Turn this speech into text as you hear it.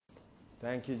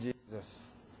Thank you, Jesus.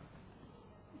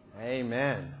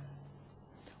 Amen.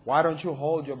 Why don't you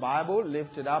hold your Bible,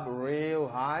 lift it up real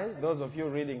high. Those of you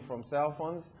reading from cell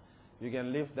phones, you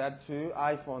can lift that too.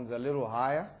 iPhones a little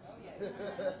higher.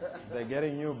 They're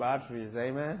getting new batteries.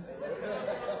 Amen.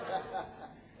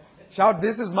 Shout,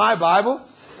 this is my Bible.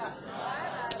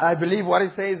 I believe what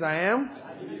it says I am.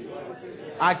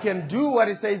 I can do what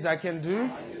it says I can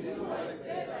do.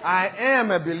 I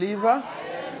am a believer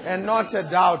and not a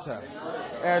doubter.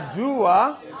 A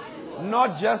doer,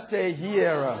 not just a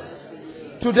hearer.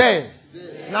 Today,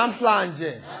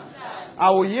 namhlanje, I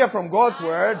will hear from God's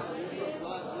word,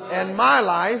 and my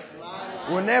life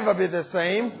will never be the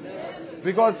same,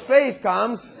 because faith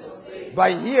comes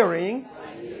by hearing,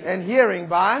 and hearing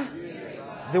by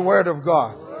the word of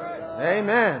God.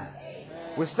 Amen.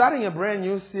 We're starting a brand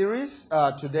new series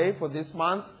today for this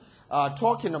month,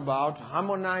 talking about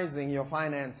harmonizing your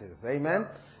finances. Amen.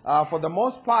 For the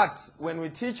most part, when we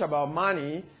teach about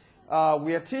money,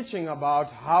 we are teaching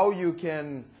about how you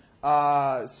can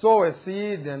sow a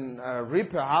seed and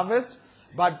reap a harvest,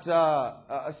 but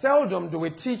seldom do we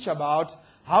teach about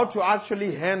how to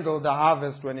actually handle the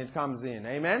harvest when it comes in.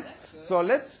 Amen? So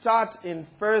let's start in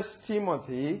 1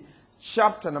 Timothy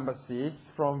chapter number 6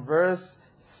 from verse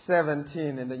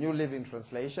 17 in the New Living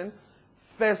Translation.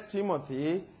 1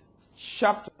 Timothy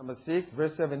chapter number 6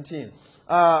 verse 17.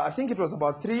 I think it was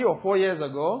about 3 or 4 years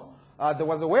ago. There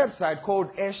was a website called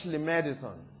Ashley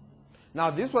Madison.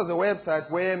 Now, this was a website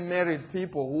where married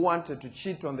people who wanted to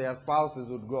cheat on their spouses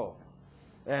would go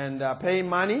and pay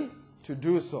money to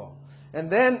do so.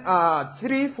 And then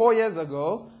 3-4 years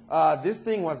ago, this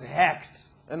thing was hacked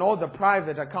and all the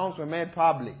private accounts were made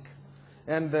public.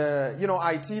 And the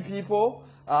IT people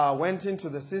went into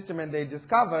the system and they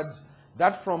discovered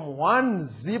that from one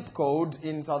zip code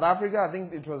in South Africa, I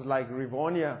think it was like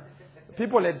Rivonia,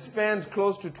 people had spent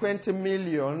close to 20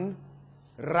 million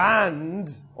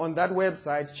rand on that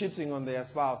website cheating on their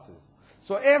spouses.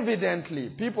 So evidently,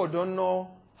 people don't know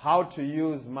how to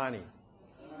use money.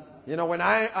 When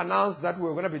I announced that we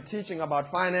were going to be teaching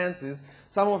about finances,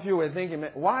 some of you were thinking,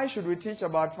 why should we teach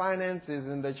about finances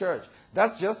in the church?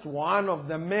 That's just one of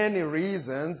the many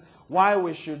reasons why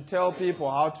we should tell people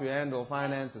how to handle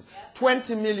finances.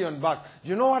 20 million bucks. Do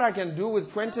you know what I can do with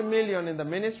 20 million in the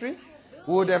ministry?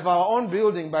 We would have our own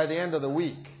building by the end of the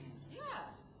week.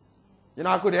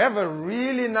 I could have a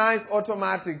really nice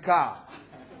automatic car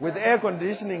with air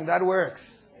conditioning that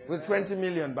works with 20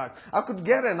 million bucks. I could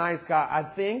get a nice car, I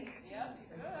think.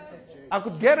 I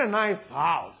could get a nice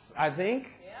house, I think.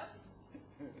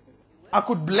 I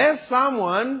could bless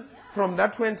someone from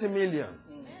that 20 million.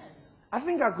 I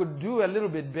think I could do a little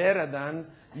bit better than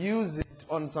use it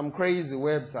on some crazy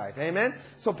website. Amen?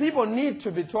 So people need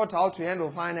to be taught how to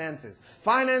handle finances.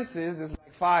 Finances is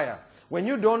like fire. When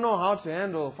you don't know how to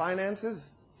handle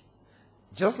finances,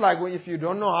 just like if you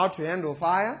don't know how to handle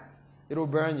fire, it will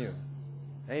burn you.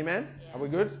 Amen? Are we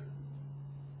good?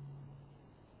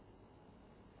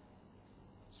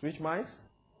 Switch mics?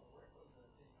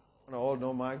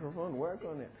 No microphone? Work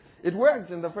on it. It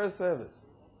worked in the first service.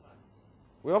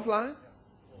 We offline?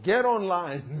 Get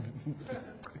online.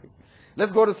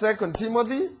 Let's go to 2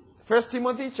 Timothy. 1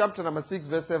 Timothy chapter number 6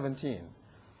 verse 17.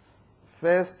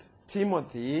 1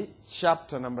 Timothy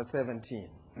chapter number 17.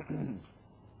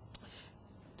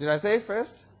 Did I say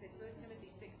first?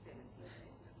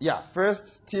 Yeah, 1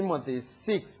 Timothy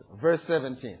 6 verse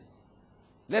 17.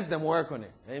 Let them work on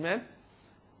it. Amen?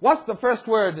 What's the first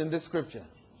word in this scripture?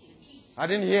 I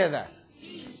didn't hear that.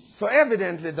 So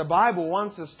evidently the Bible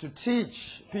wants us to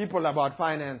teach people about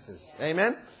finances.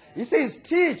 Amen? He says,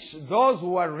 teach those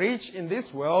who are rich in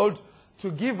this world to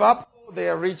give up all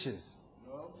their riches.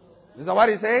 Is that what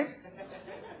he said?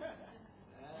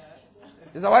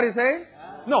 Is that what he said?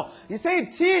 No. He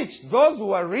said, teach those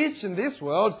who are rich in this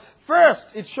world. First,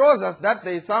 it shows us that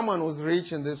there is someone who's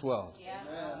rich in this world.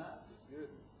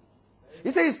 He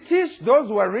says, teach those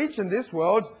who are rich in this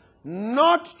world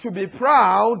not to be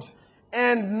proud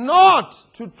and not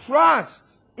to trust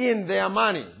in their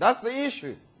money. That's the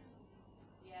issue.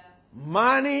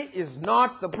 Money is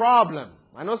not the problem.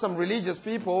 I know some religious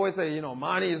people always say,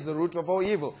 money is the root of all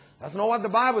evil. That's not what the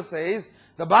Bible says.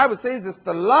 The Bible says it's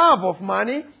the love of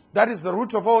money that is the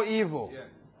root of all evil.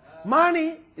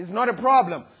 Money is not a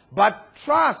problem. But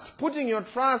trust, putting your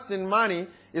trust in money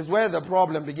is where the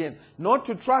problem begins. Not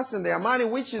to trust in their money,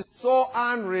 which is so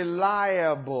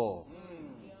unreliable.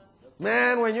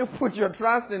 Man, when you put your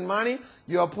trust in money,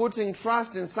 you are putting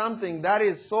trust in something that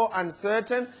is so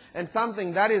uncertain and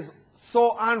something that is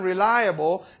so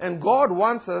unreliable. And God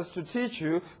wants us to teach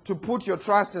you to put your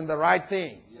trust in the right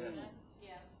thing.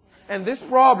 And this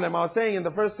problem, I was saying in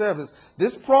the first service,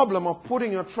 this problem of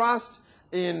putting your trust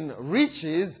in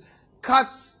riches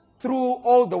cuts through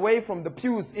all the way from the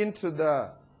pews into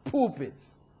the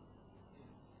pulpits.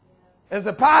 As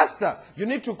a pastor, you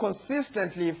need to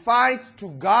consistently fight to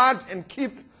guard and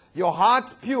keep your heart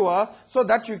pure so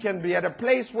that you can be at a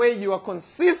place where you are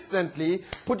consistently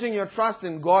putting your trust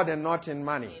in God and not in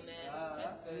money. Amen.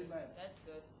 That's good. That's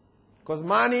good. Because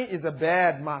money is a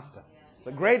bad master. It's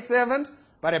a great servant,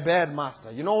 but a bad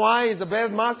master. You know why he's a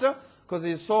bad master? Because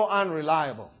he's so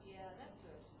unreliable. Yeah, that's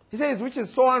good. He says, which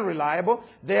is so unreliable,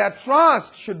 their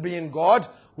trust should be in God,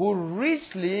 who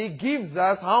richly gives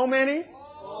us how many?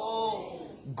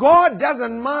 God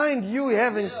doesn't mind you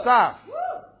having stuff.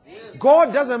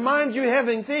 God doesn't mind you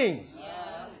having things.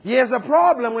 He has a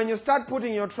problem when you start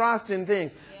putting your trust in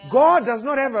things. God does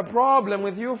not have a problem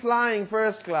with you flying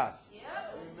first class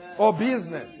or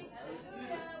business.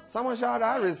 Someone shout,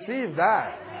 I receive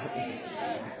that.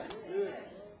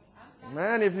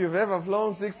 Man, if you've ever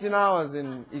flown 16 hours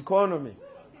in economy,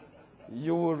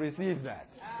 you will receive that.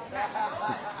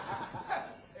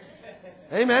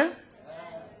 Amen.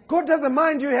 God doesn't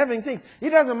mind you having things. He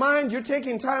doesn't mind you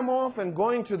taking time off and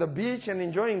going to the beach and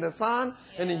enjoying the sun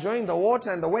and enjoying the water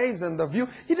and the waves and the view.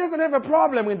 He doesn't have a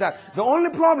problem with that. The only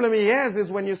problem he has is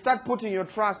when you start putting your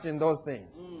trust in those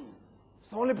things. It's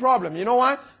the only problem. You know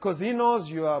why? Because he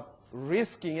knows you are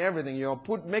risking everything. You're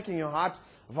making your heart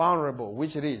vulnerable,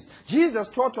 which it is. Jesus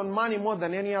taught on money more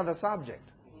than any other subject.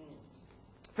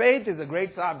 Faith is a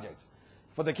great subject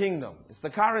for the kingdom. It's the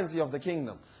currency of the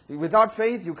kingdom. Without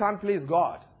faith, you can't please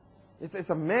God.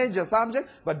 It's a major subject,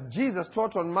 but Jesus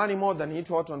taught on money more than he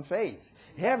taught on faith.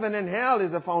 Heaven and hell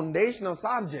is a foundational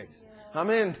subject. I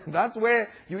mean, that's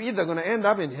where you're either going to end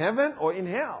up in heaven or in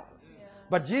hell.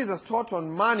 But Jesus taught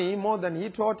on money more than he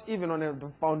taught even on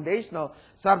the foundational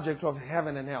subject of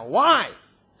heaven and hell. Why?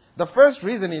 The first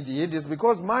reason he did is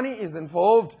because money is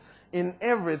involved in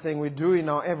everything we do in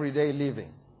our everyday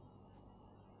living.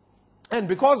 And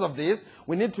because of this,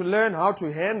 we need to learn how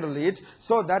to handle it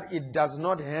so that it does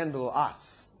not handle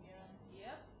us.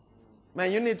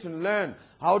 Man, you need to learn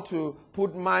how to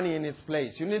put money in its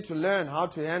place. You need to learn how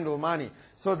to handle money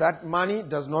so that money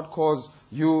does not cause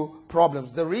you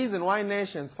problems. The reason why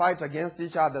nations fight against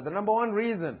each other, the number one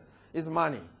reason is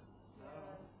money.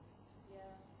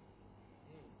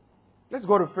 Let's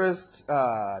go to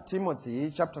 1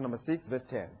 Timothy chapter number 6, verse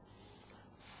 10.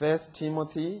 1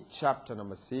 Timothy chapter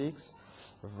number 6,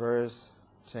 verse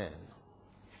 10.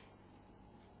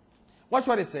 Watch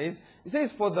what it says. It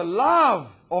says, for the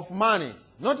love of money.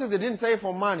 Notice it didn't say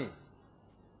for money.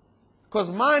 Because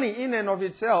money in and of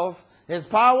itself has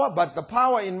power, but the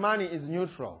power in money is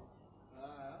neutral.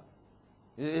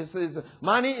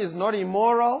 Money is not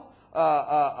immoral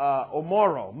or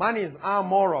moral. Money is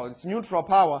amoral. It's neutral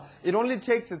power. It only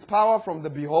takes its power from the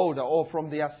beholder or from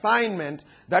the assignment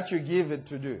that you give it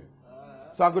to do.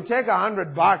 So I could take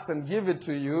 $100 and give it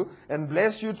to you and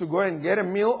bless you to go and get a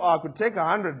meal, or I could take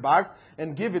 $100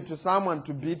 and give it to someone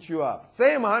to beat you up.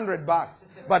 Same $100,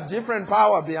 but different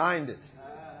power behind it.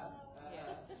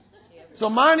 So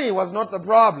money was not the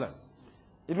problem.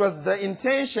 It was the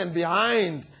intention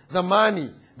behind the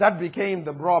money that became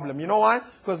the problem. You know why?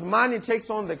 Because money takes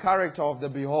on the character of the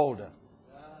beholder.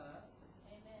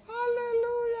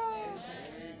 Hallelujah.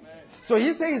 So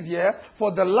he says here,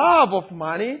 for the love of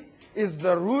money is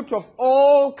the root of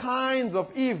all kinds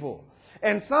of evil.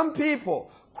 And some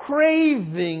people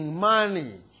craving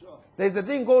money. There's a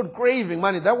thing called craving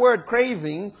money. That word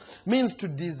craving means to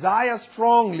desire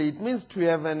strongly. It means to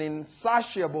have an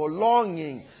insatiable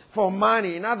longing for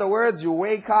money. In other words, you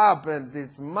wake up and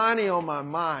it's money on my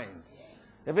mind.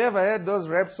 Have you ever heard those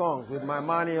rap songs with my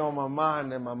money on my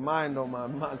mind and my mind on my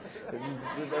mind?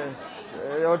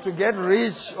 Or to get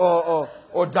rich or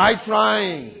die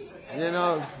trying. You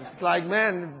know, it's like,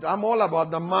 man, I'm all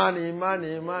about the money,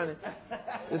 money, money.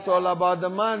 It's all about the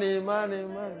money, money,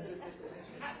 money.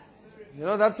 You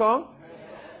know that song?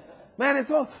 Man,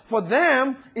 it's all, for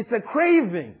them, it's a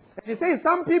craving. And he says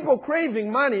some people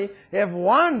craving money have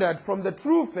wandered from the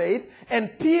true faith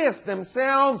and pierced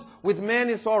themselves with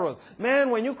many sorrows. Man,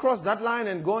 when you cross that line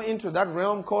and go into that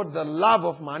realm called the love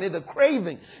of money, the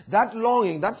craving, that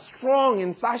longing, that strong,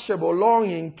 insatiable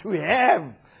longing to have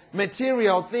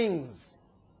material things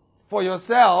for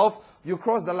yourself, you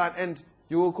cross the line and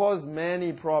you will cause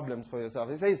many problems for yourself.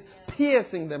 He says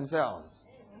piercing themselves.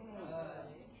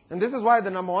 And this is why the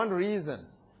number one reason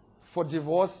for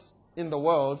divorce in the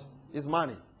world is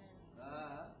money.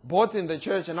 Both in the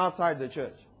church and outside the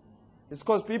church. It's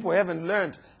because people haven't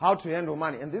learned how to handle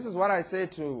money. And this is what I say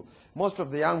to most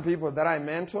of the young people that I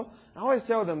mentor. I always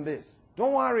tell them this.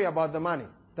 Don't worry about the money.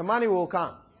 the money will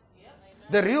come.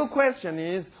 The real question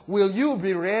is, will you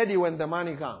be ready when the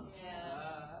money comes?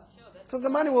 Because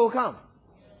the money will come.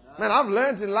 Man, I've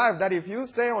learned in life that if you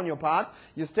stay on your path,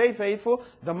 you stay faithful,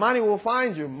 the money will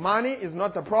find you. Money is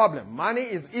not the problem. Money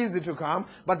is easy to come,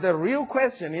 but the real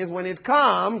question is, when it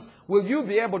comes, will you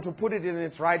be able to put it in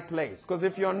its right place? Because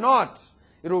if you're not,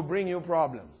 it will bring you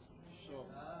problems.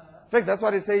 In fact, that's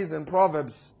what it says in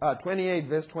Proverbs 28,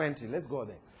 verse 20. Let's go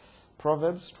there.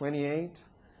 Proverbs 28,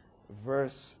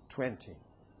 verse 20.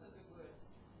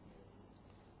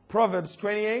 Proverbs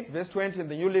 28, verse 20 in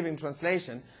the New Living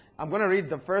Translation. I'm going to read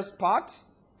the first part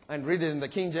and read it in the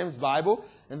King James Bible,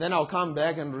 and then I'll come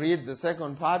back and read the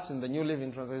second part in the New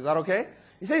Living Translation. Is that okay?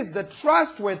 It says, the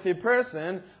trustworthy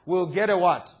person will get a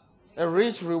what? A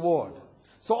rich reward.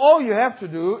 So all you have to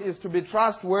do is to be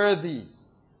trustworthy.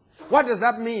 What does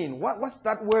that mean? What's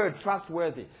that word,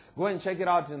 trustworthy? Go and check it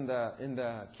out in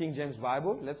the King James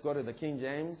Bible. Let's go to the King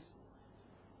James.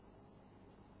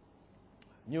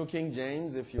 New King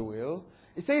James, if you will.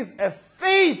 It says, a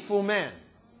faithful man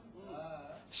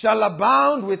shall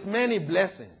abound with many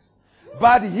blessings.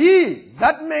 But he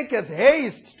that maketh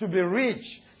haste to be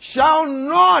rich shall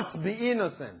not be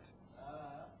innocent.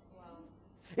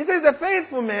 He says a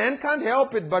faithful man can't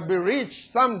help it but be rich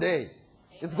someday.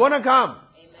 It's going to come.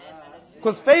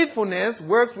 Because faithfulness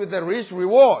works with a rich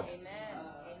reward.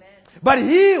 But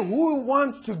he who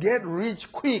wants to get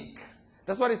rich quick,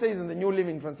 that's what it says in the New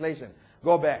Living Translation.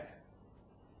 Go back.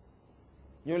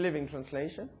 New Living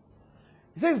Translation.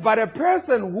 It says, but a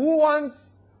person who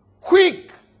wants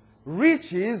quick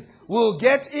riches will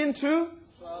get into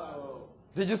trouble.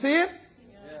 Did you see it?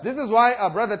 Yeah. This is why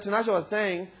Brother Tinashe was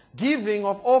saying, giving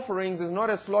of offerings is not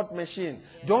a slot machine.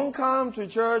 Yeah. Don't come to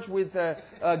church with a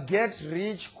get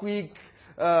rich quick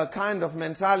kind of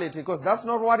mentality, because that's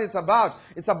not what it's about.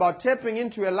 It's about tapping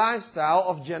into a lifestyle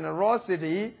of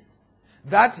generosity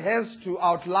that has to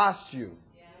outlast you.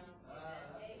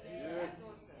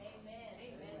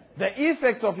 The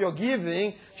effects of your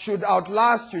giving should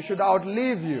outlast you, should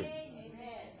outlive you.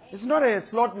 It's not a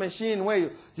slot machine where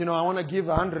you know, I want to give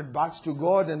 $100 to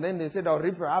God, and then they said I'll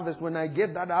reap a harvest. When I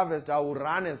get that harvest, I will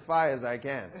run as far as I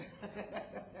can.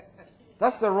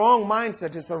 That's the wrong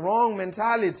mindset. It's a wrong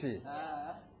mentality.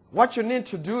 What you need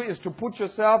to do is to put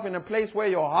yourself in a place where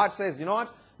your heart says, you know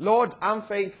what? Lord, I'm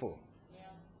faithful.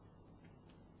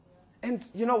 And,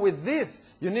 you know, with this,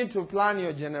 you need to plan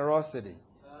your generosity.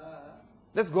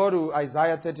 Let's go to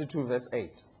Isaiah 32, verse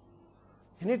 8.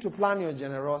 You need to plan your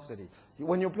generosity.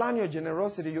 When you plan your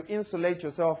generosity, you insulate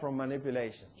yourself from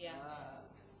manipulation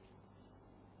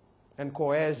and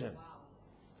coercion.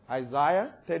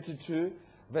 Isaiah 32,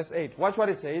 verse 8. Watch what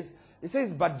it says. It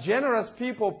says, but generous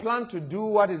people plan to do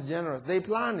what is generous. They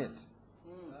plan it.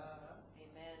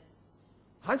 Amen.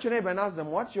 Hunt your neighbor and ask them,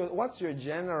 what's your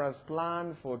generous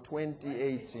plan for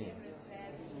 2018?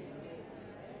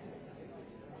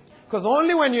 Because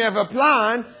only when you have a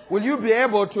plan will you be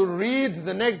able to read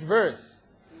the next verse.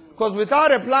 Because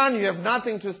without a plan, you have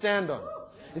nothing to stand on.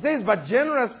 It says, but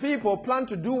generous people plan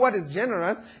to do what is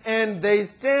generous, and they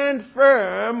stand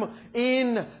firm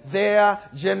in their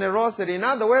generosity. In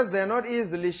other words, they're not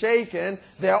easily shaken.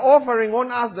 Their offering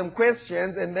won't ask them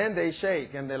questions, and then they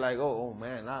shake. And they're like, oh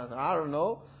man, I don't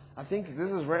know. I think this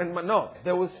is random. No,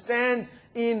 they will stand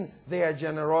in their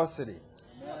generosity.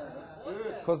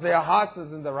 Because their hearts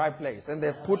is in the right place, and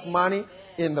they've put money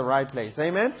in the right place.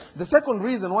 Amen. The second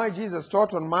reason why Jesus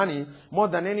taught on money more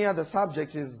than any other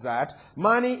subject is that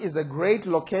money is a great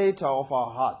locator of our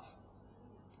hearts.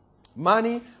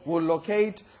 Money will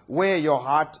locate where your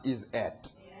heart is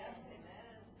at.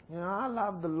 You know, I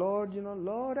love the Lord. You know,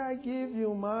 Lord, I give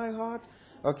you my heart.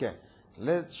 Okay,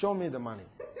 let's show me the money.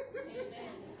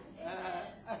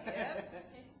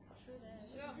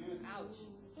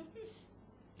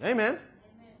 Amen.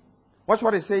 Watch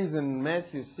what it says in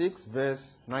Matthew 6,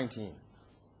 verse 19.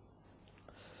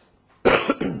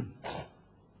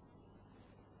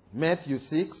 Matthew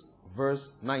 6,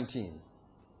 verse 19.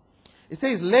 It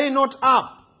says, lay not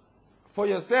up for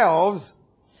yourselves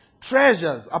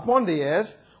treasures upon the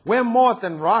earth, where moth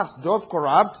and rust doth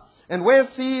corrupt, and where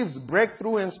thieves break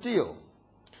through and steal.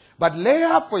 But lay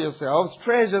up for yourselves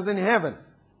treasures in heaven,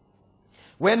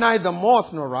 where neither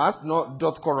moth nor rust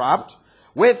doth corrupt,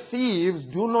 where thieves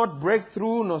do not break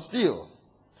through nor steal.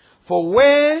 For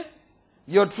where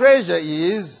your treasure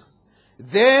is,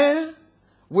 there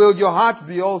will your heart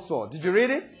be also. Did you read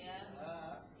it?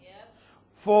 Yeah.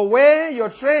 For where your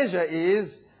treasure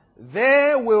is,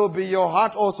 there will be your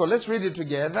heart also. Let's read it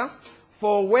together.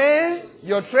 For where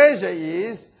your treasure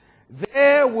is,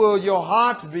 there will your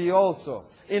heart be also.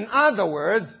 In other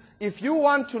words, if you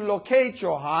want to locate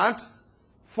your heart,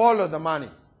 Follow the money.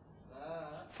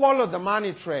 Follow the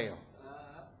money trail.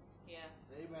 Yeah.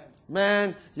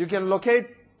 Man, you can locate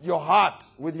your heart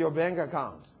with your bank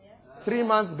account. 3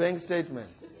 months bank statement.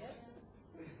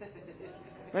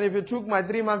 And if you took my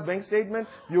 3-month bank statement,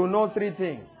 you'll know 3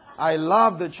 things. I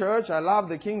love the church, I love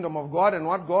the kingdom of God and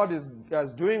what God is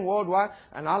doing worldwide,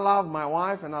 and I love my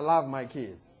wife and I love my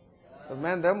kids. Because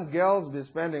man, them girls be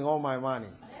spending all my money.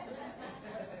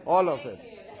 All of it.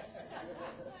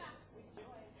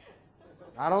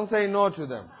 I don't say no to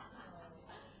them.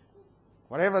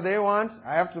 Whatever they want,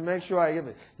 I have to make sure I give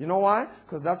it. You know why?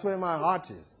 Because that's where my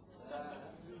heart is.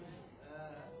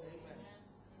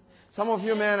 Some of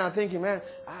you, man, are thinking, man,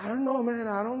 I don't know, man,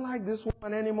 I don't like this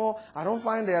woman anymore. I don't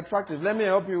find her attractive. Let me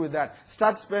help you with that.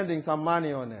 Start spending some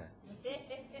money on her.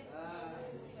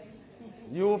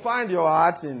 You will find your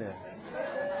heart in her.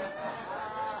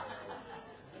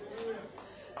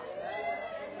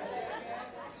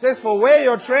 It says, for where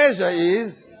your treasure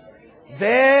is,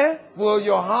 there will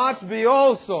your heart be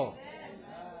also.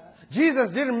 Jesus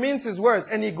didn't mince his words,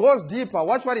 and he goes deeper.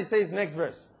 Watch what he says next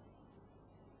verse.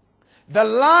 The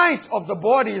light of the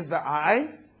body is the eye.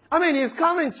 I mean, he's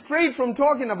coming straight from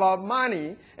talking about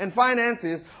money and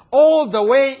finances all the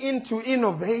way into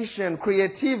innovation,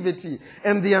 creativity,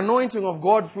 and the anointing of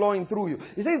God flowing through you.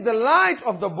 He says the light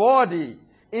of the body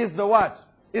is the what?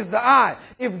 Is the eye.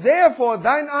 If therefore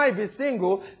thine eye be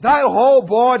single, thy whole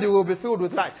body will be filled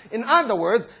with light. In other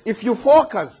words, if you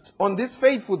focused on these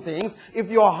faithful things, if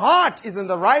your heart is in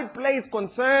the right place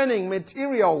concerning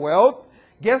material wealth,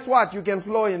 guess what? You can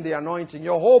flow in the anointing.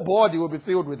 Your whole body will be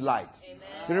filled with light. Amen.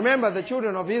 You remember the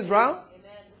children of Israel?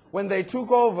 Amen. When they took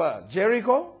over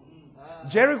Jericho?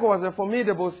 Jericho was a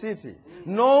formidable city,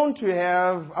 known to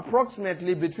have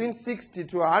approximately between 60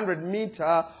 to 100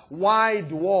 meter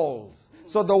wide walls.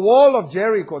 So the wall of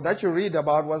Jericho that you read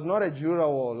about was not a Jura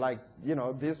wall like,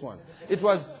 this one. It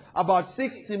was about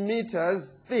 60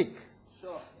 meters thick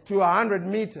to 100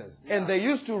 meters. And they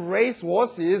used to race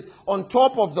horses on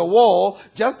top of the wall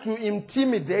just to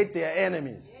intimidate their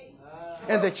enemies.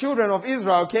 And the children of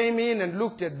Israel came in and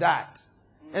looked at that.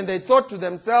 And they thought to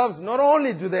themselves, not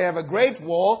only do they have a great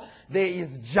wall, there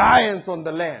is giants on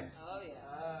the land. Oh yeah.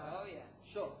 Oh yeah.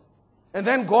 Sure. And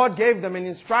then God gave them an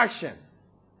instruction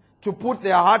to put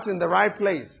their hearts in the right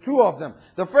place. 2 of them.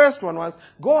 The first one was,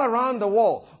 go around the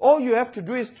wall. All you have to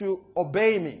do is to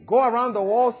obey me. Go around the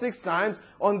wall 6 times.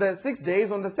 On the 6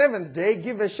 days, on the 7th day,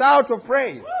 give a shout of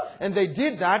praise. And they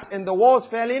did that, and the walls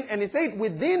fell in. And he said,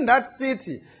 within that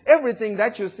city, everything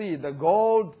that you see, the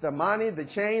gold, the money, the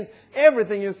chains,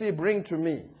 everything you see, bring to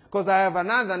me. Because I have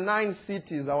another 9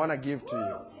 cities I want to give to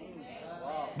you.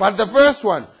 But the first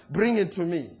one, bring it to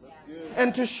me.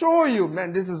 And to show you,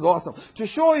 man, this is awesome. To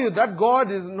show you that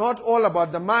God is not all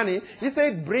about the money, he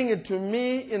said, bring it to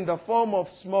me in the form of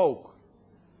smoke.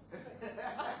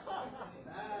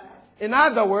 In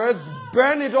other words,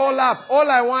 burn it all up.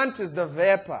 All I want is the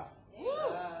vapor.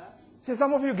 See,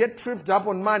 some of you get tripped up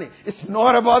on money. It's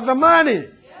not about the money.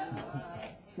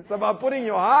 It's about putting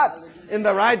your heart in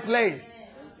the right place.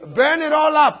 Burn it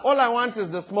all up. All I want is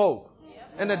the smoke.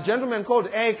 And a gentleman called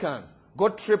Achan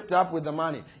got tripped up with the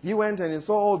money. He went and he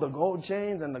saw all the gold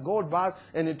chains and the gold bars,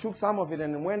 and he took some of it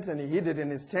and went and he hid it in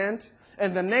his tent.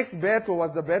 And the next battle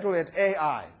was the battle at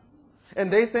Ai. And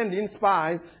they sent in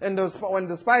spies, and when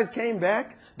the spies came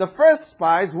back, the first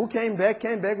spies who came back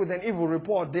with an evil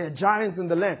report. There are giants in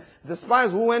the land. The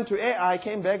spies who went to Ai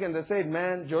came back and they said,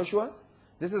 man, Joshua,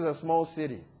 this is a small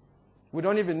city. We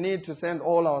don't even need to send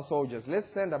all our soldiers. Let's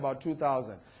send about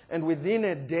 2,000. And within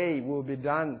a day, we'll be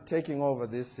done taking over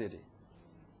this city.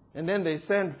 And then they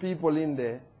sent people in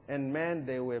there, and man,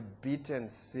 they were beaten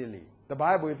silly. The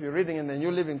Bible, if you're reading in the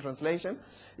New Living Translation,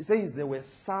 it says they were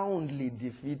soundly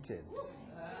defeated.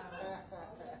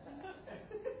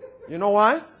 You know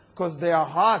why? Because their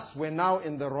hearts were now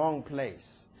in the wrong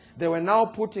place. They were now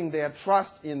putting their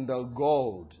trust in the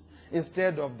gold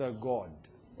instead of the God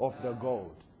of the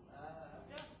gold.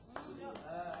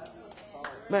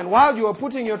 Man, while you were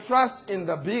putting your trust in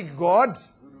the big God,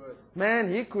 man,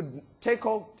 he could take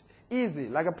out easy,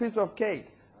 like a piece of cake.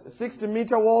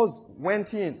 60-meter walls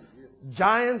went in.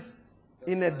 Giants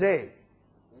in a day.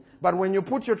 But when you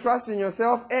put your trust in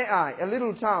yourself, Ai, a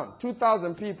little town,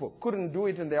 2,000 people, couldn't do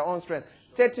it in their own strength.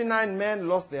 39 men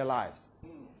lost their lives.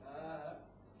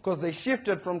 Because they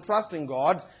shifted from trusting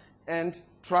God and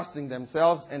trusting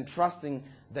themselves and trusting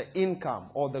the income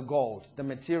or the gold, the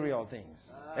material things.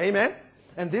 Amen?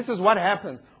 And this is what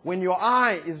happens. When your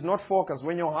eye is not focused,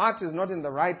 when your heart is not in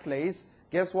the right place,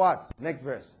 guess what? Next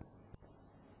verse.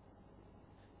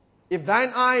 If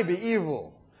thine eye be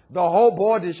evil, the whole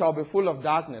body shall be full of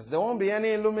darkness. There won't be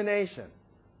any illumination.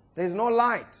 There's no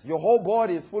light. Your whole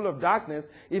body is full of darkness.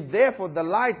 If therefore the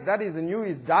light that is in you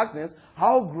is darkness,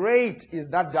 how great is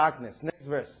that darkness? Next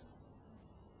verse.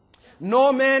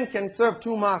 No man can serve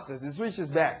two masters. It switches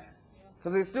back.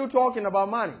 Because it's still talking about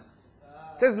money.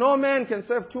 It says no man can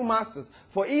serve two masters.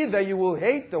 For either you will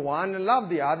hate the one and love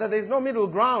the other. There's no middle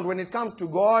ground when it comes to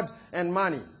God and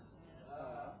money.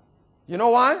 You know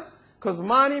why? Because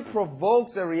money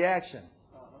provokes a reaction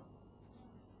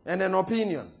and an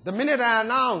opinion. The minute I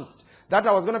announced that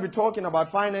I was going to be talking about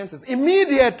finances,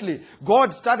 immediately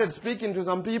God started speaking to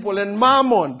some people, and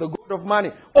Mammon, the god of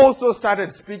money, also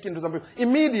started speaking to some people.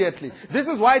 Immediately. This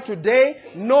is why today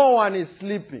no one is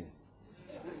sleeping.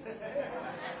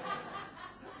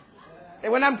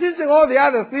 And when I'm teaching all the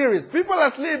other series, people are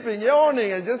sleeping,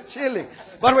 yawning, and just chilling.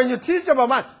 But when you teach about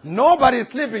money, nobody is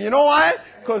sleeping. You know why?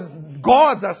 Because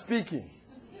gods are speaking.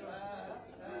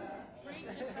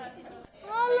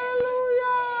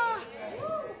 Hallelujah.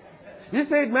 He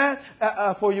said, man,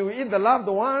 for you either love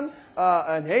the one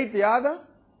and hate the other,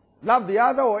 love the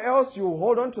other, or else you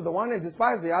hold on to the one and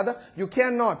despise the other. You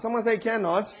cannot. Someone say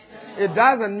cannot. It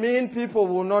doesn't mean people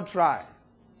will not try.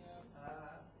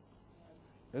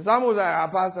 If someone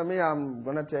like, Pastor, me, I'm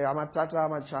going to take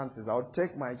my chances. I'll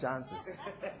take my chances.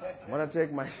 I'm going to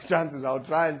take my chances. I'll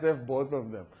try and save both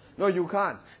of them. No, you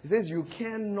can't. He says you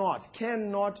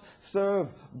cannot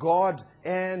serve God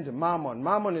and Mammon.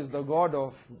 Mammon is the god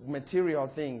of material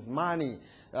things, money,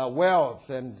 wealth,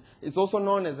 and it's also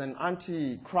known as an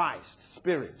antichrist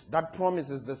spirit that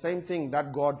promises the same thing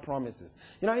that God promises.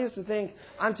 You know, I used to think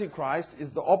antichrist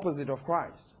is the opposite of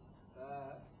Christ.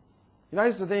 You know, I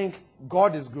used to think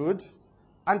God is good,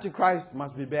 Antichrist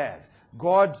must be bad.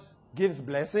 God gives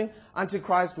blessing,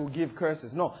 Antichrist will give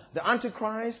curses. No, the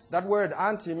Antichrist, that word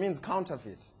anti means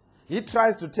counterfeit. He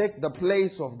tries to take the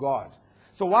place of God.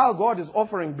 So while God is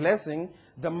offering blessing,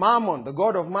 the Mammon, the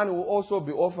god of money, will also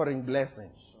be offering blessing.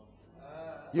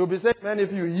 You'll be saying, man,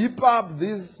 if you heap up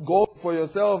this gold for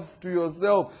yourself, to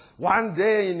yourself, one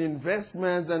day in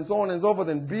investments and so on and so forth,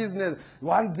 in business,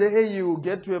 one day you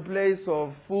get to a place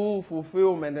of full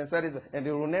fulfillment and satisfaction, and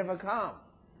it will never come.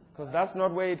 Because that's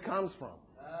not where it comes from.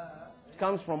 It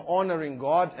comes from honoring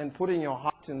God and putting your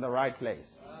heart in the right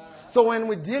place. So when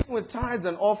we're dealing with tithes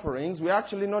and offerings, we're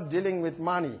actually not dealing with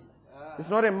money. It's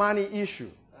not a money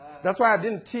issue. That's why I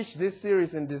didn't teach this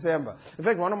series in December. In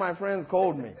fact, one of my friends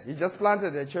called me. He just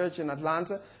planted a church in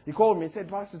Atlanta. He called me. He said,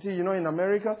 Pastor T, you know, in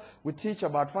America, we teach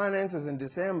about finances in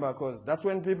December because that's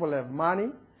when people have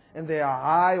money and they are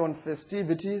high on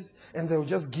festivities and they'll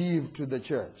just give to the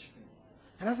church.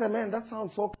 And I said, man, that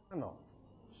sounds so carnal.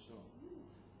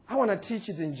 I want to teach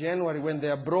it in January when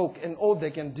they're broke and all they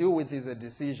can deal with is a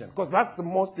decision. Because that's the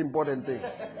most important thing.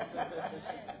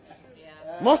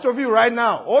 Most of you right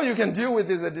now, all you can deal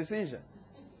with is a decision.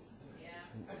 Yeah.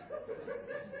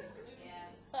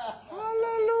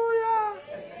 Hallelujah.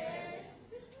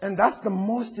 And that's the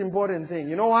most important thing.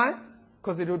 You know why?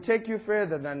 Because it will take you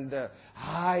further than the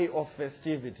high of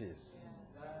festivities.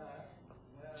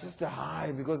 Just a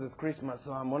high because it's Christmas,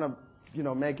 so I'm going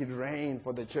to, make it rain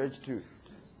for the church too.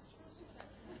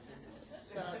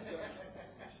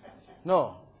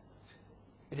 No.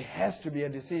 It has to be a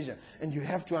decision. And you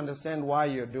have to understand why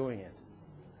you're doing it.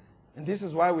 And this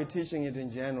is why we're teaching it in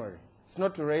January. It's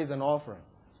not to raise an offering.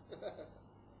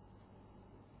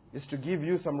 It's to give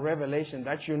you some revelation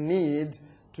that you need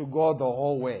to go the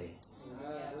whole way.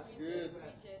 That's good.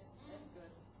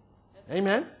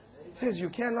 Amen? It says you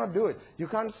cannot do it. You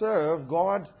can't serve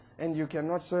God and you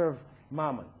cannot serve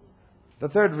Mammon. The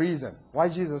third reason why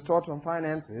Jesus taught on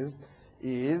finances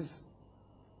is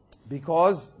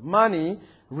because money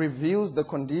reveals the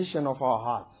condition of our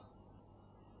hearts.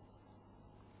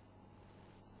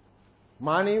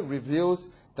 Money reveals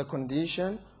the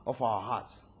condition of our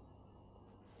hearts.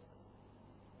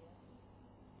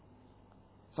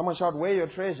 Someone shout, where your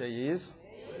treasure is,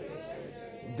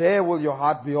 there will your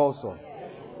heart be also.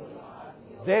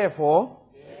 Therefore,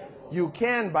 you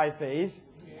can by faith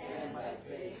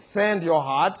send your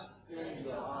heart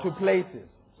to places.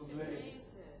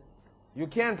 You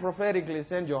can prophetically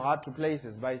send your heart to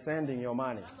places by sending your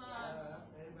money.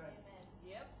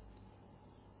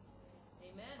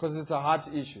 Because it's a heart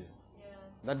issue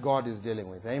that God is dealing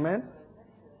with. Amen?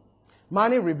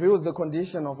 Money reveals the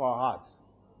condition of our hearts.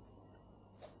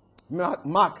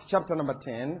 Mark chapter number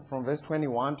 10 from verse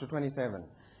 21 to 27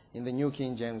 in the New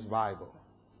King James Bible.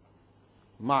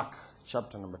 Mark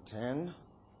chapter number 10.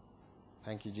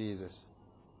 Thank you, Jesus.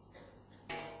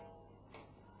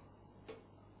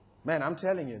 Man, I'm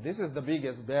telling you, this is the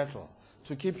biggest battle.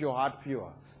 To keep your heart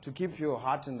pure. To keep your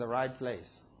heart in the right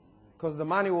place. Because the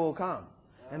money will come.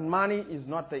 And money is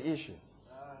not the issue.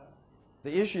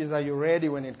 The issue is, are you ready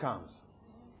when it comes?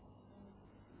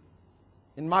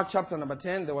 In Mark chapter number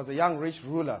 10, there was a young rich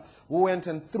ruler who went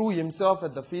and threw himself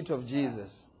at the feet of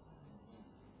Jesus.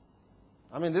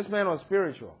 I mean, this man was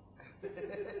spiritual.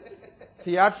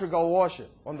 Theatrical worship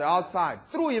on the outside.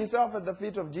 Threw himself at the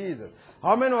feet of Jesus.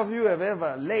 How many of you have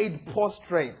ever laid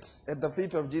prostrate at the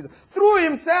feet of Jesus? Threw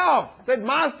himself. Said,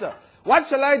 Master, what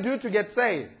shall I do to get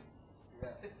saved?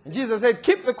 And Jesus said,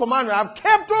 keep the commandments. I've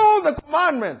kept all the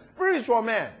commandments. Spiritual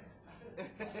man.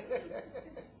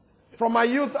 From my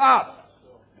youth up.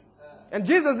 And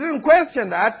Jesus didn't question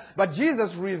that, but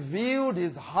Jesus revealed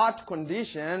his heart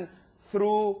condition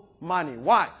through money.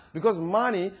 Why? Because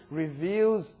money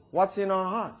reveals what's in our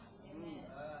hearts.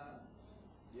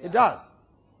 It does.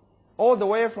 All the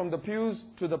way from the pews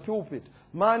to the pulpit.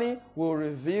 Money will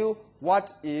reveal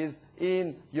what is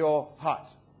in your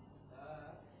heart.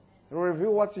 It will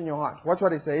reveal what's in your heart. Watch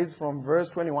what it says from verse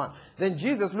 21. Then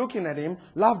Jesus, looking at him,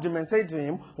 loved him and said to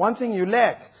him, one thing you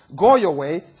lack. Go your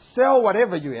way, sell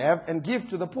whatever you have, and give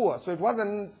to the poor. So it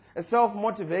wasn't a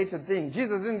self-motivated thing.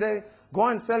 Jesus didn't say, go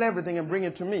and sell everything and bring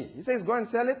it to me. He says, go and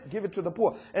sell it, give it to the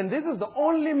poor. And this is the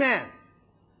only man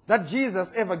that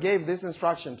Jesus ever gave this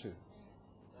instruction to.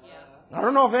 I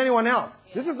don't know of anyone else.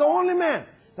 This is the only man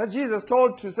that Jesus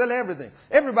told to sell everything.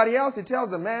 Everybody else, he tells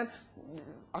the man,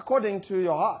 according to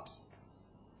your heart.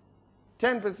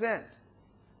 10%.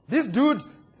 This dude,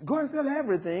 go and sell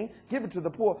everything, give it to the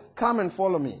poor, come and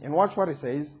follow me. And watch what it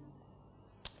says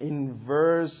in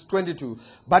verse 22.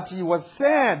 But he was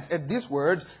sad at this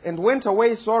word and went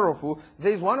away sorrowful.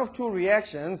 There's one of two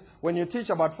reactions when you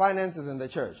teach about finances in the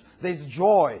church. There's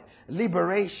joy,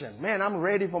 liberation. Man, I'm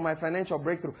ready for my financial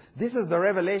breakthrough. This is the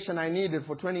revelation I needed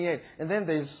for 28. And then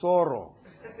there's sorrow.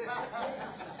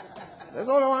 There's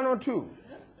only one or two.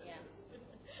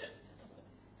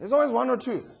 There's always one or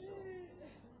two.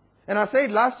 And I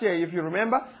said last year, if you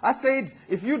remember, I said,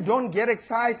 if you don't get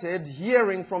excited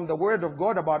hearing from the Word of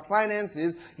God about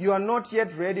finances, you are not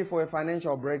yet ready for a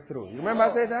financial breakthrough. You remember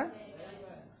I said that?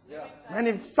 Yeah. And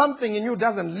if something in you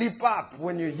doesn't leap up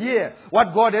when you hear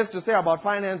what God has to say about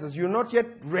finances, you're not yet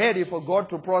ready for God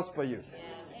to prosper you.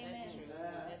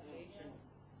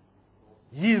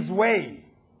 His way.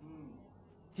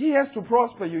 He has to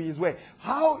prosper you His way.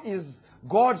 How is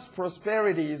God's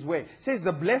prosperity His way? It says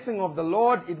the blessing of the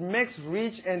Lord, it makes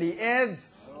rich and He adds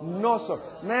no sorrow.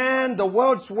 Man, the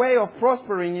world's way of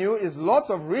prospering you is lots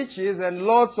of riches and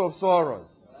lots of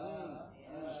sorrows.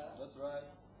 That's right.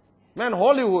 Man,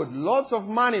 Hollywood, lots of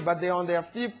money, but they're on their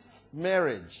 5th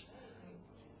marriage.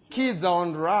 Kids are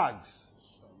on drugs.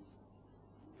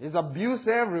 There's abuse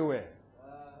everywhere.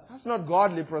 That's not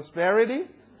godly prosperity.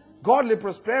 Godly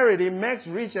prosperity makes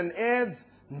rich and adds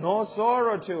no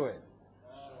sorrow to it.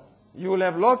 You will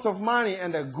have lots of money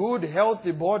and a good,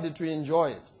 healthy body to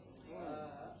enjoy it.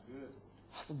 That's good.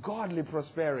 That's godly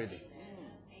prosperity.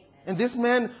 And this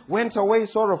man went away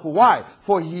sorrowful. Why?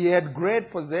 For he had great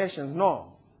possessions.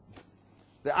 No.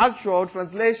 The actual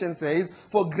translation says,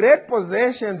 for great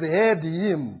possessions had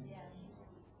him.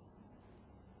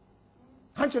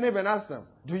 Hunt your neighbor and ask them,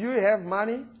 do you have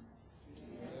money?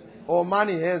 Or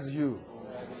money has you?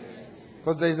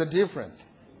 Because there is a difference.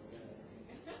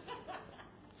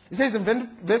 It says in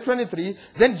verse 23,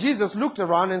 then Jesus looked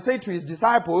around and said to his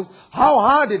disciples, how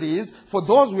hard it is for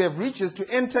those who have riches to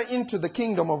enter into the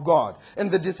kingdom of God. And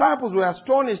the disciples were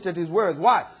astonished at his words.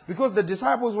 Why? Because the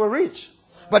disciples were rich.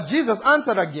 But Jesus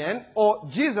answered again, or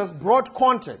Jesus brought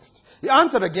context. He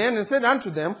answered again and said unto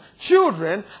them,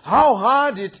 children, how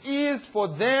hard it is for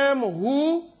them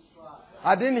who...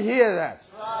 I didn't hear that.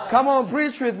 Come on,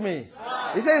 preach with me.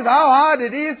 He says how hard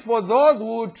it is for those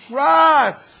who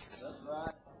trust.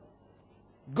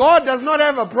 God does not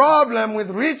have a problem with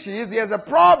riches. He has a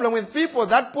problem with people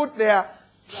that put their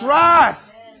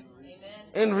trust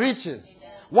in riches.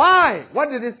 Why? What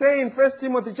did he say in 1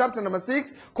 Timothy chapter number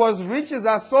 6? Because riches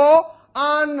are so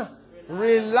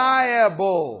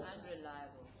unreliable.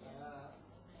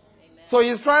 So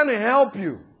he's trying to help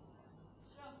you.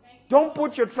 Don't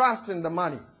put your trust in the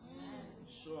money.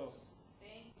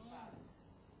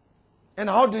 And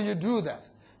how do you do that?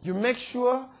 You make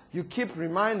sure you keep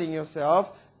reminding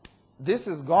yourself, this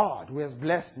is God who has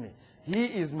blessed me. He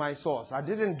is my source. I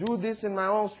didn't do this in my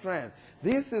own strength.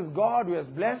 This is God who has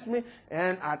blessed me.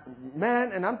 And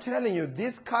I'm telling you,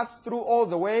 this cuts through all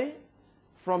the way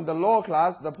from the low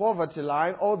class, the poverty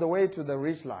line, all the way to the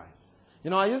rich line.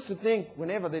 You know, I used to think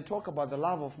whenever they talk about the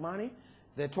love of money,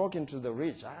 they're talking to the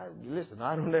rich. Listen,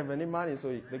 I don't have any money,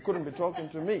 so they couldn't be talking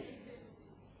to me.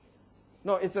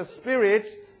 No, it's a spirit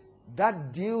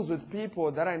that deals with people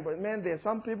that are... Man, there are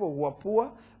some people who are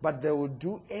poor, but they will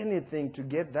do anything to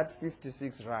get that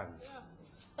 56 rand.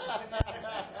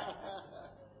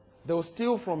 They'll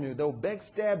steal from you. They'll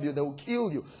backstab you. They'll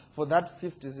kill you for that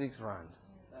 56 rand.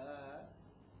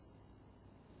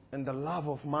 And the love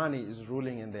of money is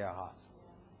ruling in their hearts.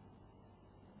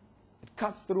 It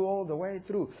cuts through all the way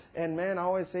through. And man, I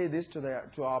always say this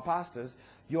to our pastors.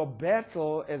 Your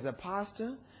battle as a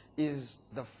pastor is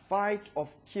the fight of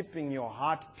keeping your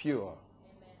heart pure.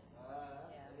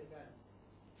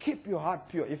 Keep your heart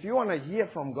pure. If you want to hear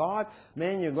from God,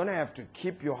 man, you're going to have to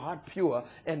keep your heart pure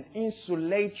and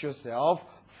insulate yourself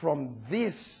from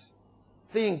this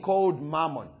thing called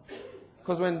mammon.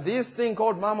 Because when this thing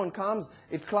called mammon comes,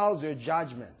 it clouds your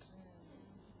judgment.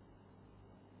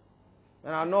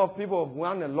 And I know of people who've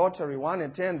won a lottery, won a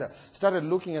tender, started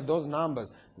looking at those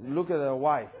numbers. Look at their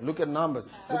wife. Look at numbers.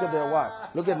 Look at their wife.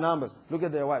 Look at numbers. Look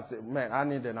at their wife. Say, man, I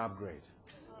need an upgrade.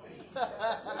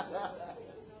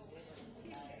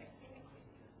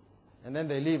 And then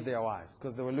they leave their wives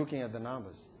because they were looking at the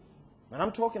numbers. And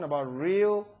I'm talking about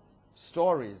real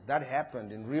stories that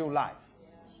happened in real life.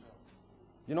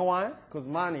 You know why? Because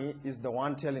money is the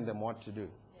one telling them what to do.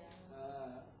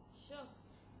 Sure.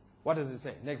 What does it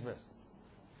say? Next verse.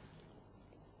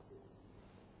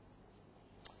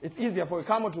 It's easier for a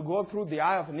camel to go through the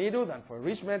eye of a needle than for a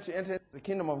rich man to enter the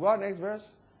kingdom of God. Next verse.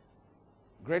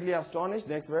 Greatly astonished.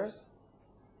 Next verse.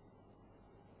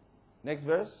 Next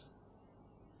verse.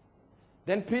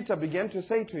 Then Peter began to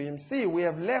say to him, see, we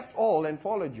have left all and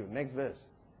followed you. Next verse.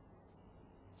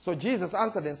 So Jesus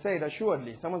answered and said,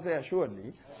 assuredly. Someone say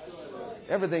assuredly.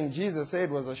 Everything Jesus said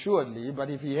was assuredly,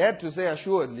 but if he had to say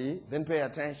assuredly, then pay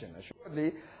attention.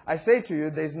 Assuredly, I say to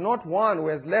you, there is not one who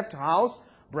has left house,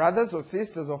 brothers or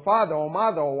sisters or father or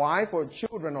mother or wife or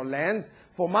children or lands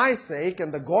for my sake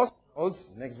and the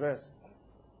gospel's. Next verse.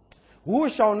 Who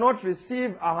shall not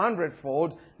receive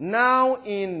 100-fold now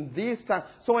in this time?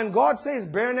 So when God says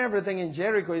burn everything in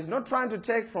Jericho, He's not trying to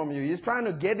take from you. He's trying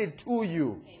to get it to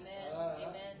you. Amen.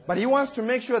 Amen. But He wants to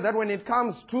make sure that when it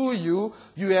comes to you,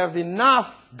 you have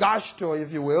enough gusto,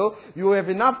 if you will. You have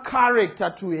enough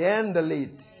character to handle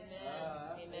it. Amen.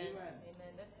 Amen.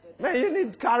 That's good. Man, you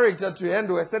need character to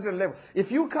handle a certain level.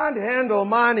 If you can't handle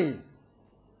money,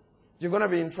 you're going to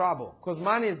be in trouble. Because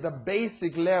money is the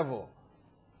basic level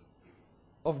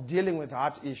of dealing with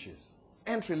heart issues. It's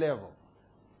entry level.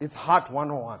 It's Heart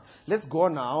 101. Let's go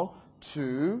now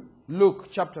to Luke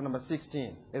chapter number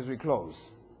 16 as we close.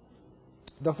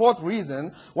 The fourth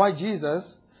reason why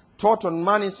Jesus taught on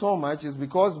money so much is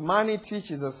because money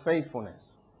teaches us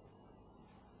faithfulness.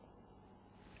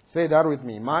 Say that with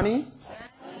me. Money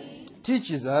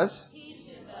teaches us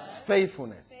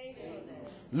faithfulness.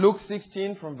 Luke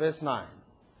 16 from verse 9.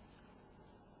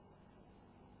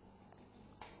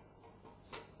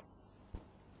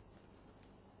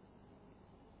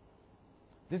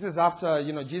 This is after,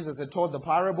 Jesus had told the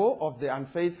parable of the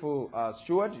unfaithful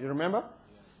steward. You remember?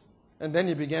 And then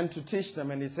he began to teach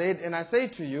them. And he said, and I say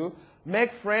to you,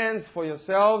 make friends for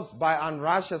yourselves by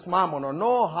unrighteous mammon, or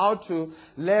know how to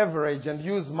leverage and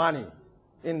use money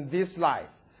in this life.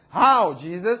 How,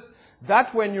 Jesus?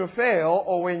 That when you fail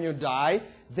or when you die,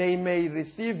 they may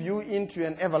receive you into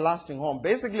an everlasting home.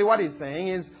 Basically what he's saying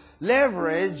is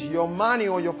leverage your money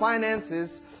or your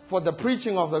finances for the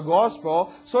preaching of the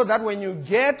gospel, so that when you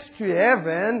get to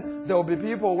heaven, there will be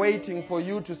people waiting for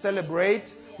you to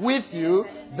celebrate with you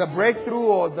the breakthrough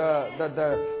or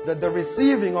the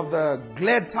receiving of the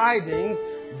glad tidings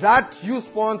that you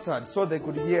sponsored, so they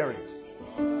could hear it.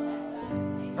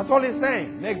 That's all he's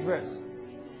saying. Next verse.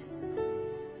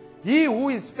 He who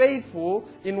is faithful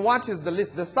in what is the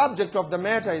least. The subject of the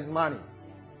matter is money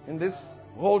in this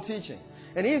whole teaching.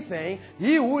 And he's saying,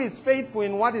 he who is faithful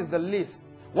in what is the least.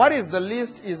 What is the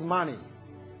least is money.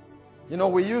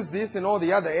 We use this in all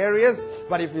the other areas,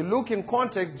 but if you look in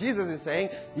context, Jesus is saying,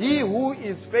 he who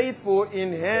is faithful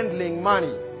in handling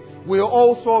money will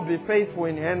also be faithful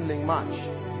in handling much.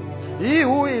 He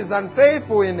who is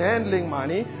unfaithful in handling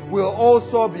money will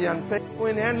also be unfaithful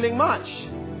in handling much.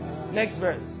 Next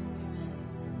verse.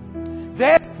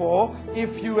 Therefore,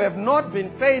 if you have not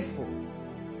been faithful,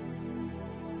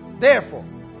 therefore,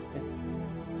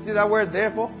 see that word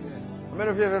therefore? How many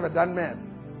of you have ever done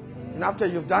maths? And after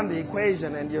you've done the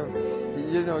equation and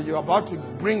you're about to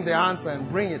bring the answer and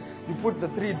bring it, you put the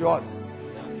 3 dots.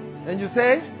 And you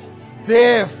say,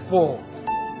 therefore,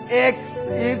 X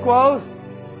equals.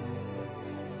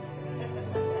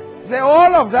 Say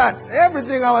all of that,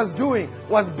 everything I was doing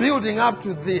was building up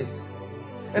to this.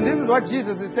 And this is what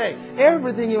Jesus is saying.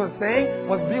 Everything he was saying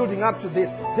was building up to this.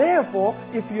 Therefore,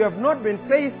 if you have not been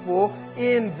faithful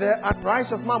in the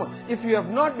unrighteous mammon, if you have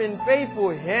not been faithful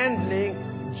handling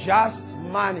just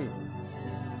money,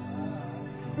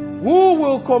 Who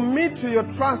will commit to your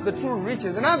trust the true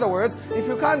riches? In other words, if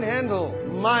you can't handle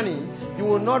money, you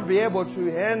will not be able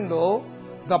to handle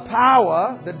the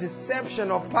power, the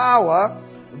deception of power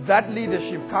that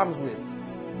leadership comes with.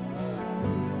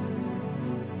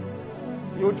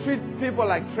 You treat people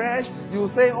like trash. You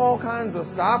say all kinds of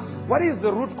stuff. What is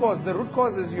the root cause? The root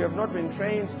cause is you have not been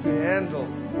trained to handle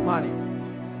money.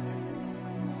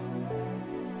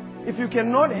 If you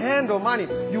cannot handle money,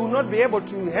 you will not be able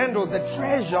to handle the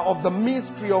treasure of the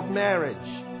mystery of marriage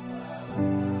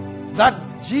that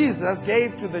Jesus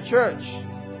gave to the church.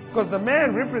 Because the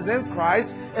man represents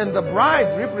Christ and the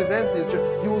bride represents his church.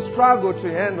 You will struggle to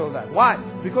handle that. Why?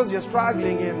 Because you're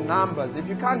struggling in numbers. If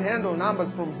you can't handle numbers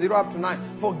from 0 up to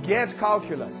 9, forget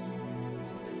calculus.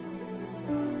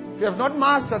 If you have not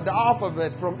mastered the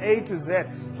alphabet from A to Z,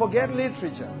 forget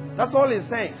literature. That's all he's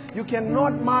saying. You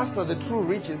cannot master the true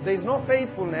riches. There is no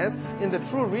faithfulness in the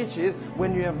true riches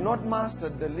when you have not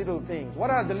mastered the little things.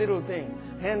 What are the little things?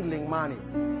 Handling money.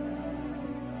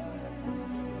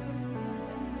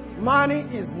 Money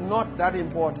is not that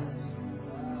important.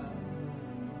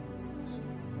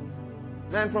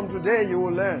 Then from today you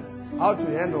will learn how to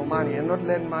handle money and not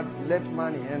let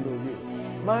money handle you.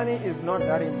 Money is not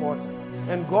that important.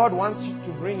 And God wants you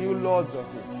to bring you loads of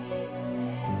it.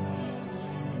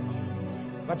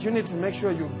 But you need to make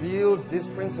sure you build these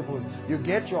principles. You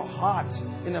get your heart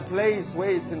in a place where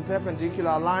it's in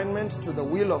perpendicular alignment to the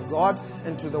will of God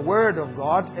and to the word of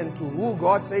God and to who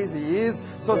God says He is,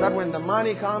 so that when the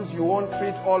money comes, you won't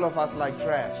treat all of us like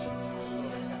trash.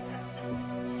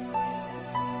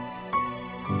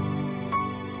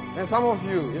 And some of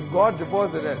you, if God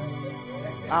deposited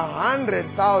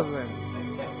 100,000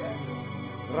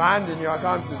 rand in your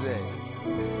account today,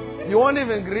 you won't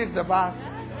even greet the pastor.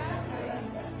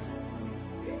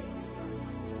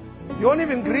 You won't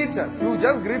even greet us. You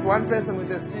just greet one person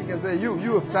with a stick and say,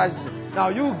 you have touched me. Now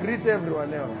you greet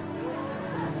everyone else.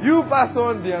 You pass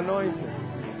on the anointing.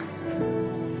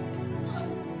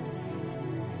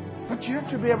 But you have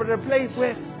to be able to a place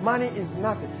where money is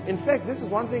nothing. In fact, this is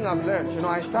one thing I've learned. You know,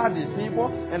 I studied people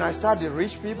and I studied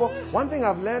rich people. One thing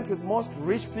I've learned with most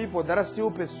rich people that are still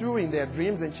pursuing their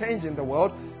dreams and changing the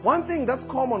world, one thing that's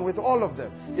common with all of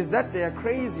them is that they are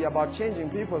crazy about changing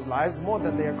people's lives more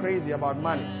than they are crazy about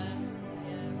money.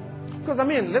 Because I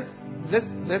mean, let's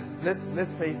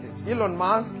face it. Elon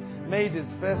Musk made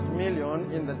his first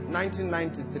million in the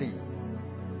 1993.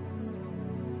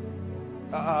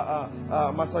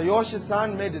 Masayoshi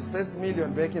Son made his first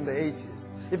million back in the 80s.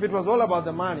 If it was all about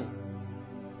the money,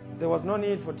 there was no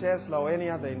need for Tesla or any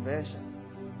other invention.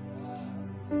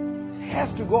 It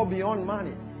has to go beyond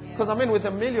money. Because I mean, with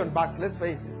 $1 million, let's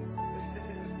face it,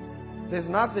 there's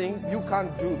nothing you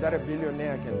can't do that a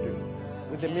billionaire can do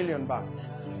with $1 million.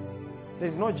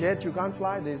 There's no jet you can't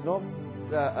fly. There's no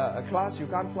a class you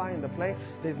can't fly in the plane.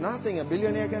 There's nothing a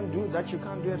billionaire can do that you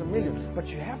can't do at $1 million. But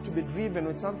you have to be driven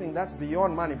with something that's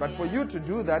beyond money. But for you to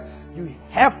do that, you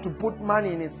have to put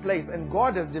money in its place. And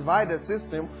God has divided a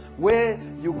system where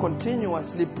you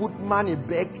continuously put money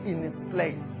back in its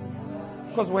place.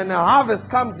 Because when a harvest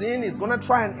comes in, it's going to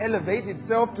try and elevate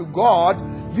itself to God.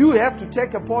 You have to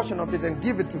take a portion of it and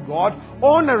give it to God,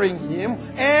 honoring Him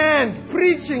and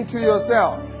preaching to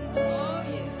yourself.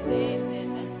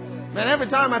 Man, every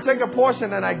time I take a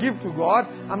portion and I give to God,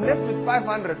 I'm left with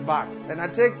 $500. And I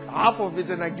take half of it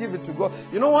and I give it to God.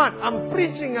 You know what? I'm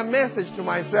preaching a message to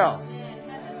myself.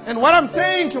 And what I'm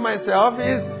saying to myself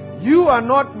is, you are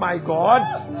not my God,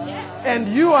 and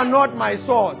you are not my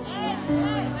source.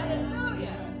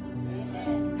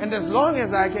 And as long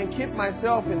as I can keep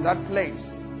myself in that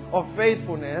place of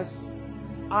faithfulness,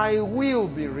 I will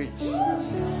be rich.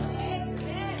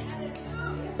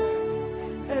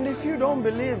 And if you don't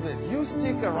believe it, you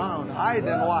stick around, hide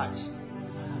and watch.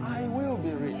 I will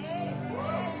be rich.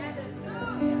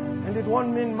 And it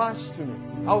won't mean much to me.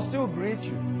 I'll still greet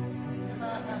you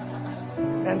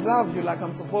and love you like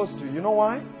I'm supposed to. You know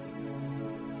why?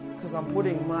 Because I'm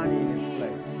putting money in its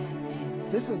place.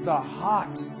 This is the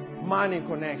heart-money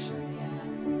connection.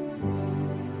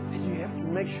 And you have to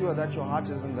make sure that your heart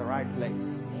is in the right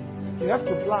place. You have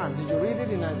to plan. Did you read it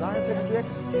in Isaiah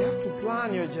 33? You have to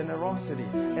plan your generosity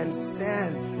and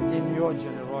stand in your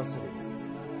generosity.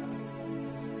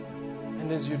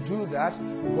 And as you do that,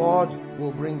 God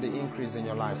will bring the increase in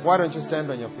your life. Why don't you stand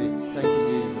on your feet? Thank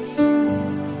you, Jesus.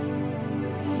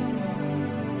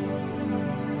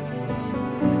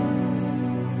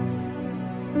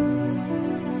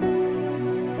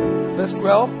 Verse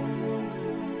 12.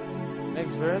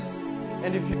 Next verse.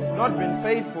 And if you've not been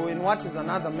faithful in what is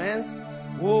another man's,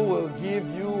 who will give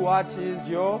you what is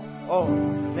your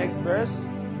own? Next verse.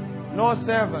 No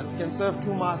servant can serve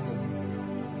two masters.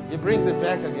 He brings it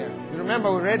back again. You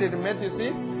remember we read it in Matthew 6?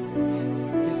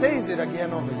 He says it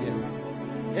again over here.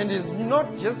 And he's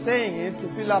not just saying it to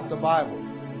fill up the Bible.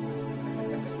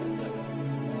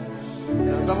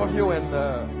 And some of you,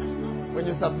 when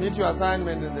you submit your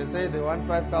assignment and they say they want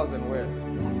 5,000 words.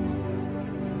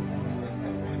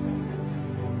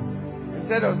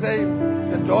 Instead of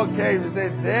saying the dog came, he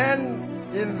said, then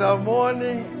in the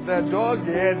morning the dog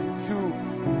had to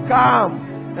come.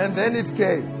 And then it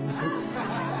came.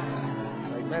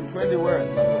 Like, man, 20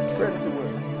 words. 20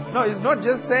 words. No, he's not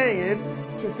just saying it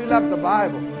to fill up the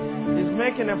Bible. He's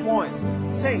making a point.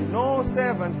 Saying no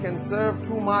servant can serve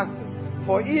two masters.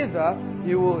 For either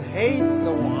he will hate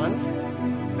the one.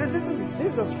 Man,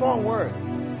 these are strong words.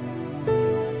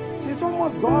 See, it's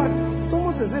almost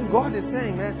as if God is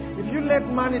saying, man, if you let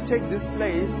money take this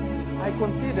place, I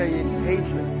consider it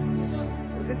hatred.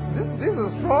 These are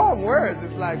strong words.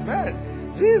 It's like, man,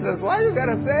 Jesus, why you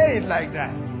gotta say it like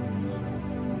that?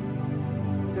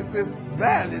 It's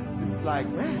bad. It's like,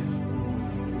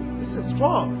 man, this is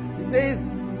strong. He says,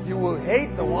 you will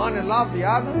hate the one and love the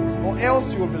other, or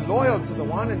else you will be loyal to the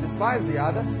one and despise the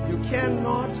other. You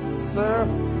cannot serve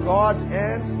God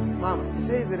and Mammon. He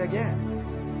says it again.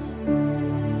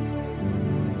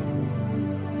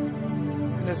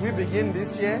 And as we begin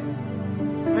this year,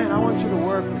 man, I want you to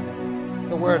work with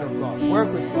the Word of God.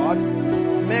 Work with God.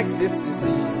 Make this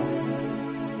decision.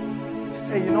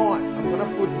 Say, you know what? I'm going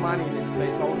to put money in this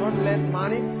place. I will not let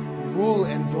money rule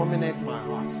and dominate my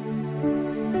heart.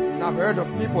 I've heard of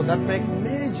people that make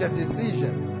major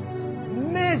decisions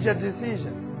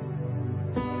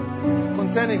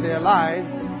concerning their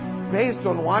lives based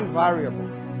on one variable,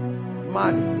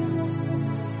 money.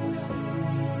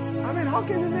 I mean, how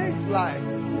can you make like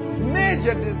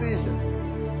major decisions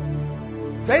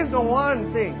based on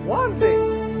one thing?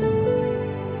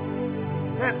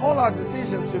 Man, all our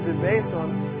decisions should be based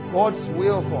on God's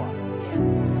will for us.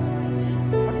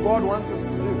 What God wants us to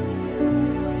do.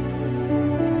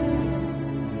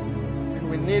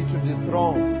 We need to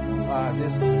dethrone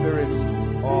this spirit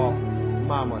of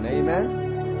Mammon.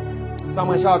 Amen.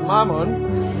 Someone shout,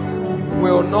 Mammon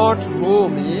will not rule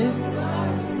me.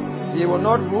 He will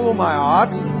not rule my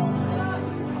heart.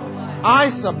 I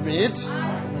submit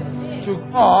to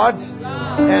God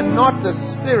and not the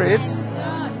spirit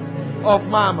of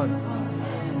Mammon.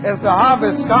 As the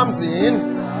harvest comes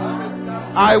in,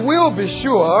 I will be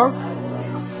sure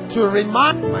to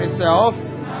remind myself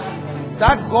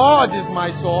that God is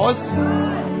my source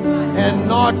and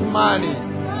not money.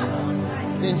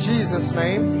 In Jesus'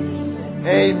 name,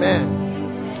 amen.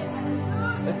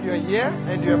 If you're here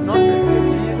and you have not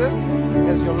received Jesus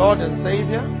as your Lord and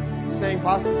Savior, saying,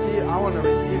 Pastor T, I want to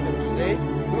receive Him today,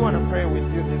 we want to pray with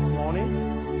you this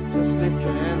morning. Just lift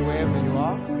your hand wherever you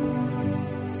are.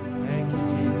 Thank you,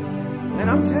 Jesus. And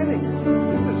I'm telling you,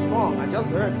 this is strong. I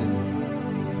just heard this.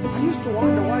 I used to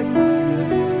wonder why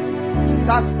pastors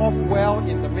start off well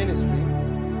in the ministry,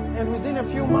 and within a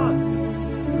few months,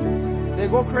 they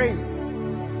go crazy.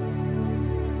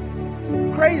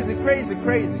 Crazy.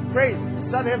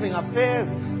 Start having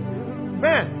affairs.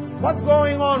 Man, what's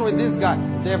going on with this guy?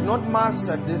 They have not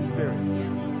mastered this spirit.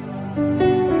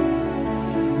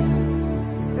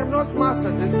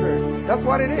 That's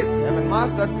what it is. They haven't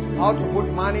mastered how to put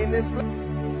money in this place.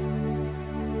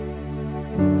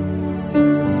 You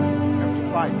have to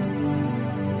fight.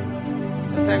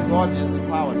 And thank God He's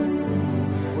empowered us.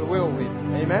 We will win.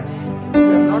 Amen. If you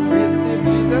have not received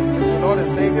Jesus as your Lord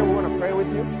and Savior, we want to pray with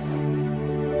you.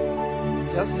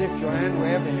 Just lift your hand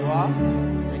wherever you are.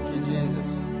 Thank you, Jesus.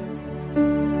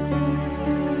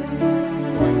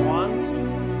 Going once,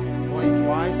 going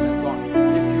twice, and gone. If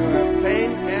you have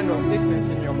pain and or sickness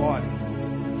in your body,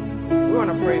 we want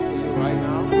to pray for you right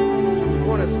now. We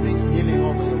want to speak healing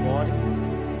over your body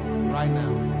right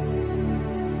now.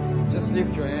 Just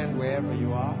lift your hand wherever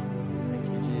you are. Thank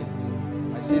you, Jesus.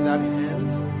 I see that hand.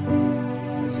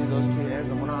 I see those two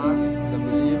hands. I'm going to ask the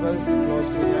believers close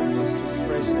to them just to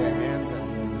stretch their hands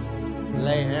and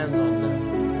lay hands on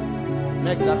them.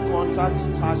 Make that contact,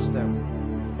 touch them,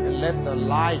 and let the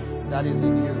life that is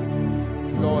in you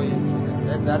flow into them.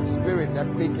 Let that spirit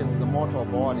that quickens the mortal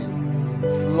bodies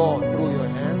flow through your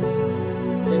hands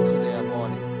into their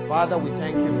bodies. Father, we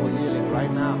thank you for healing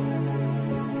right now.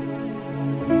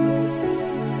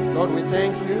 Lord, we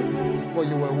thank you for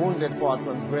you were wounded for our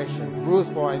transgressions,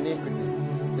 bruised for our iniquities.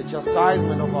 The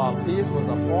chastisement of our peace was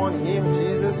upon him,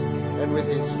 Jesus, and with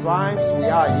his stripes we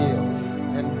are healed.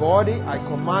 And body, I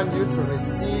command you to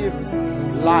receive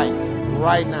life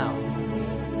right now.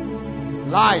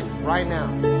 Life right now.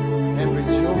 And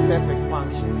resume perfect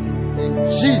function. In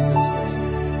Jesus'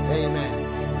 name, Amen.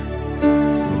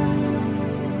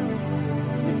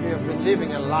 If you have been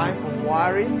living a life of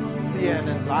worry, fear, and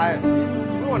anxiety,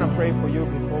 we want to pray for you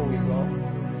before we go.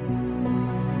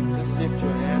 Just lift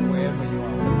your hand wherever you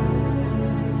are.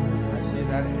 I see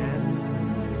that hand.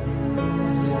 I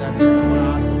see that hand. I want to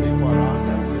ask the people around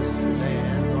them just to lay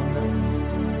hands on them.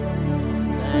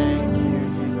 Thank you,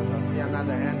 Jesus. I see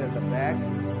another hand at the back.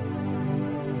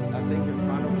 I think in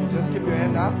front of you. Just keep your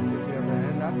hand up if you have a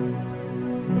hand up.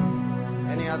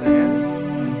 Any other hand?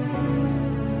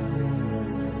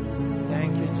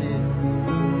 Thank you, Jesus.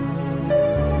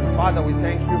 Father, we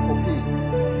thank you for peace.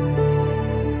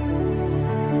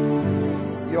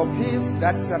 Your peace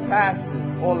that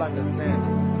surpasses all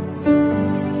understanding.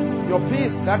 Your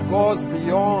peace that goes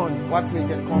beyond what we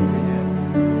can comprehend.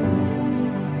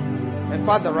 And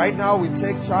Father, right now we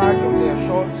take charge of their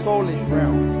soulish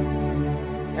realms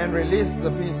and release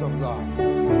the peace of God.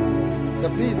 The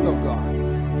peace of God.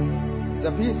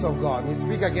 The peace of God. We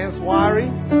speak against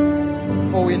worry,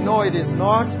 for we know it is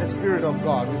not a spirit of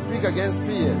God. We speak against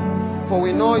fear, for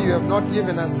we know you have not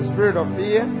given us the spirit of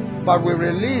fear, but we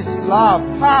release love,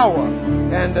 power,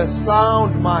 and a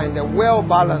sound mind, a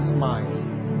well-balanced mind,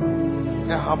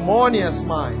 a harmonious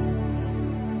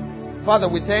mind. Father,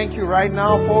 we thank you right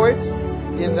now for it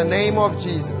in the name of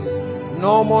Jesus.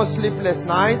 No more sleepless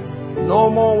nights,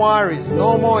 no more worries,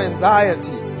 no more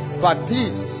anxiety, but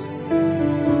peace.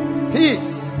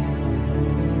 Peace.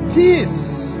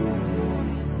 Peace.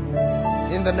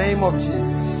 In the name of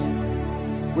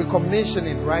Jesus. We commission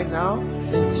it right now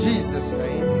in Jesus'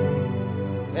 name.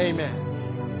 Amen.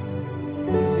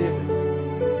 Receive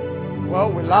it.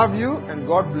 Well, we love you and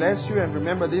God bless you. And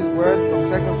remember these words from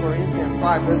 2 Corinthians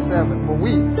 5 verse 7. For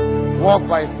we walk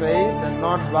by faith and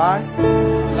not by.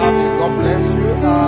 Love you. God bless you.